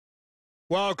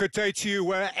Well, good day to you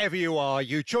wherever you are.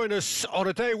 You join us on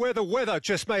a day where the weather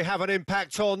just may have an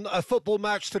impact on a football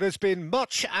match that has been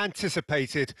much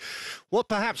anticipated. What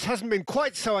perhaps hasn't been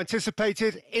quite so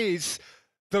anticipated is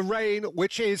the rain,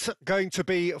 which is going to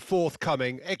be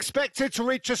forthcoming. Expected to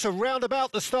reach us around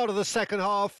about the start of the second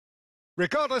half.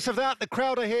 Regardless of that, the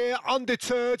crowd are here,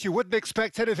 undeterred. You wouldn't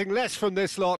expect anything less from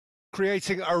this lot,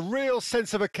 creating a real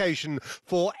sense of occasion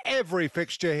for every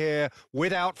fixture here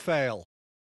without fail.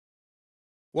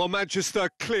 Well, Manchester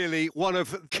clearly one of...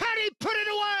 Can he put it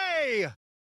away?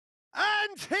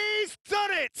 And he's done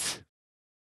it!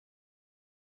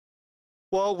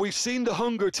 Well, we've seen the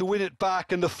hunger to win it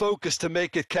back and the focus to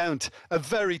make it count. A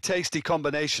very tasty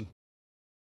combination.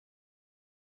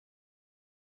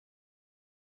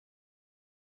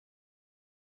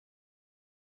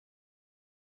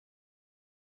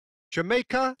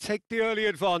 Jamaica take the early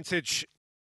advantage.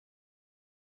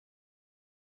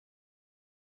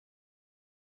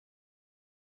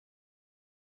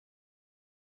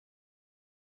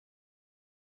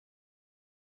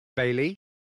 Bailey.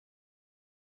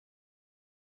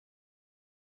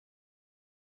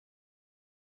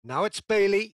 Now it's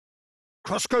Bailey.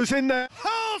 Cross goes in there.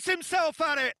 Hurls himself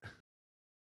at it.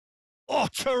 Oh,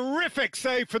 terrific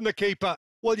save from the keeper.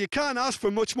 Well, you can't ask for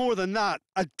much more than that.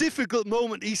 A difficult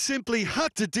moment he simply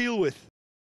had to deal with.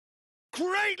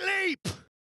 Great leap!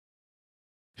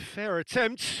 Fair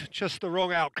attempt, just the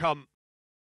wrong outcome.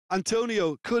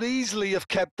 Antonio could easily have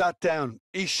kept that down.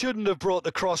 He shouldn't have brought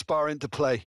the crossbar into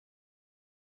play.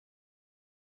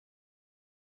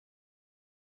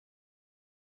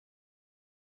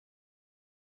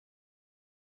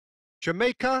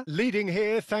 Jamaica leading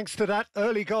here thanks to that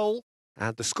early goal.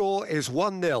 And the score is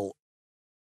 1-0.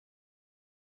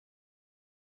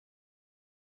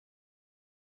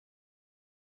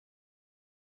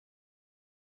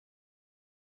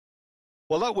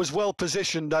 Well, that was well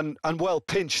positioned and well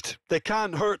pinched. They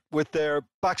can't hurt with their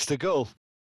backs to goal.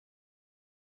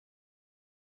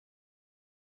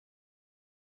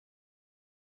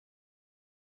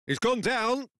 He's gone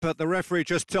down, but the referee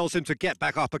just tells him to get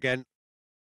back up again.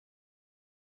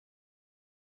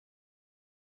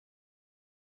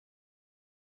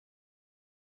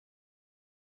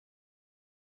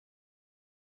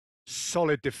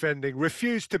 Solid defending,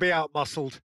 refused to be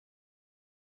outmuscled.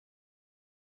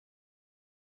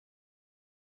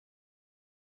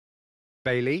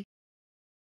 Bailey.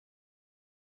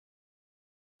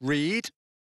 Reed.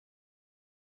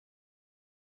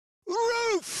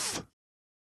 Roof!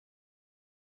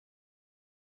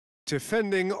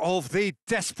 Defending of the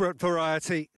desperate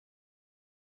variety.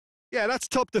 Yeah, that's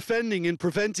top defending in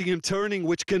preventing him turning,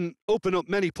 which can open up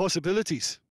many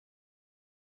possibilities.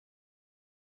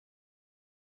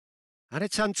 And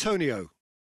it's Antonio.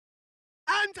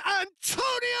 And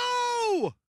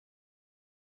Antonio!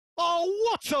 Oh,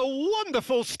 what a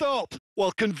wonderful stop!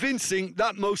 Well, convincing,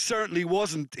 that most certainly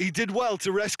wasn't. He did well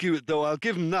to rescue it, though, I'll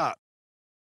give him that.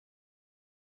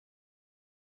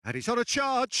 And he's on a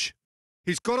charge.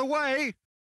 He's got away.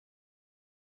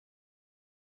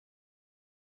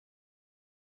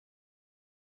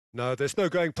 No, there's no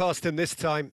going past him this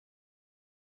time.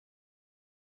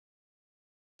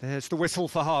 There's the whistle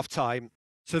for half-time.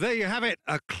 So there you have it,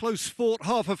 a close-fought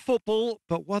half of football,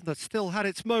 but one that still had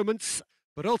its moments,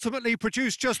 but ultimately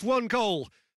produced just one goal.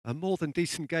 A more than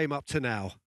decent game up to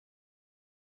now.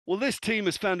 Well, this team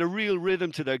has found a real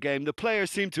rhythm to their game. The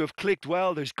players seem to have clicked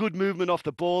well. There's good movement off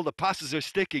the ball. The passes are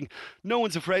sticking. No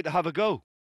one's afraid to have a go.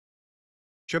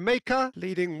 Jamaica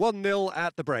leading 1-0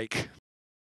 at the break.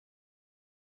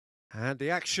 And the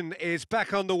action is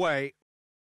back on the way.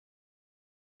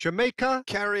 Jamaica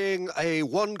carrying a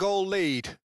one-goal lead.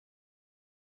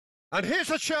 And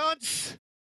here's a chance.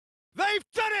 They've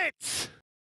done it!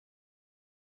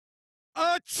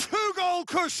 A two-goal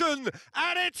cushion,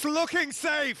 and it's looking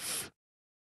safe.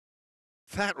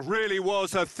 That really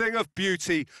was a thing of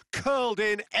beauty, curled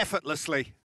in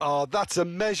effortlessly. Oh, that's a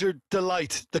measured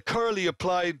delight. The curl he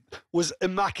applied was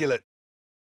immaculate.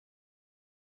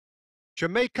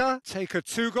 Jamaica take a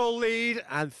two-goal lead,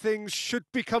 and things should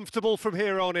be comfortable from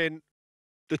here on in.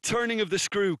 The turning of the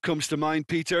screw comes to mind,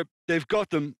 Peter. They've got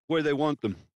them where they want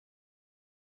them.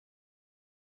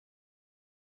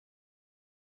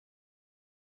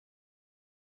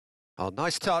 Oh,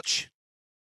 nice touch.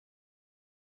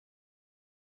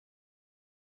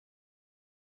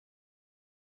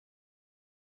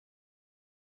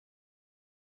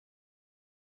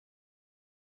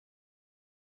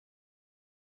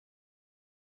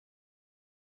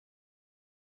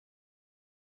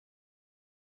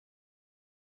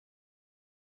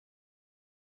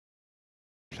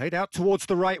 Played out towards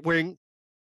the right wing.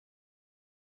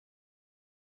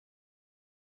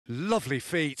 Lovely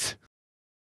feet.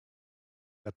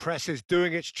 The press is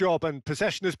doing its job and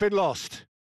possession has been lost.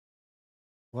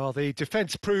 Well, the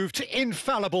defence proved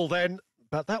infallible then,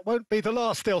 but that won't be the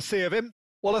last they'll see of him.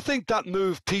 Well, I think that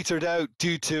move petered out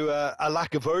due to a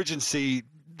lack of urgency.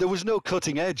 There was no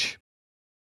cutting edge.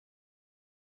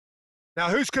 Now,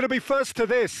 who's going to be first to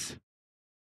this?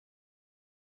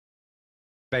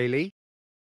 Bailey.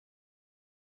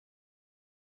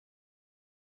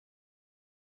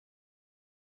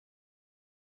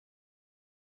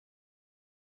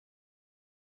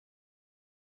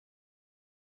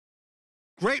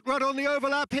 Great run on the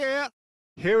overlap here.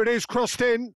 Here it is, crossed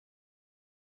in.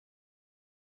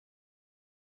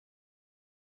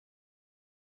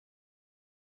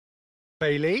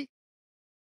 Bailey.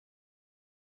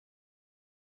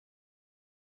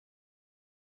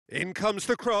 In comes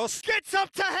the cross. Gets up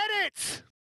to head it!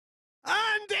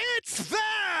 And it's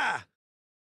there!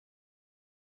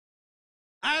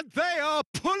 And they are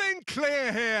pulling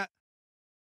clear here.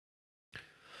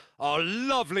 Oh,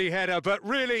 lovely header, but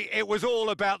really it was all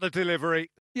about the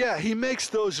delivery. Yeah, he makes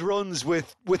those runs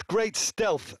with great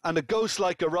stealth and a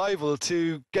ghost-like arrival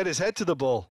to get his head to the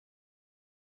ball.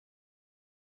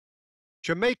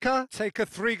 Jamaica take a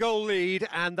 3-goal lead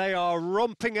and they are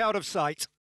romping out of sight.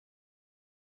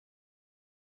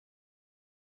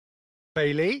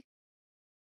 Bailey.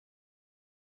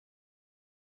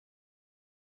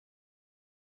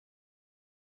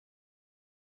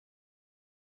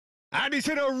 And he's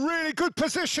in a really good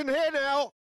position here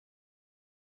now.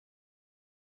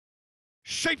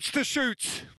 Shapes to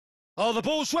shoot. Oh, the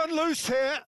ball's run loose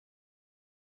here.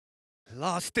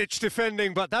 Last-ditch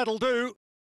defending, but that'll do.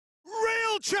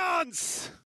 Real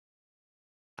chance!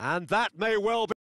 And that may well be...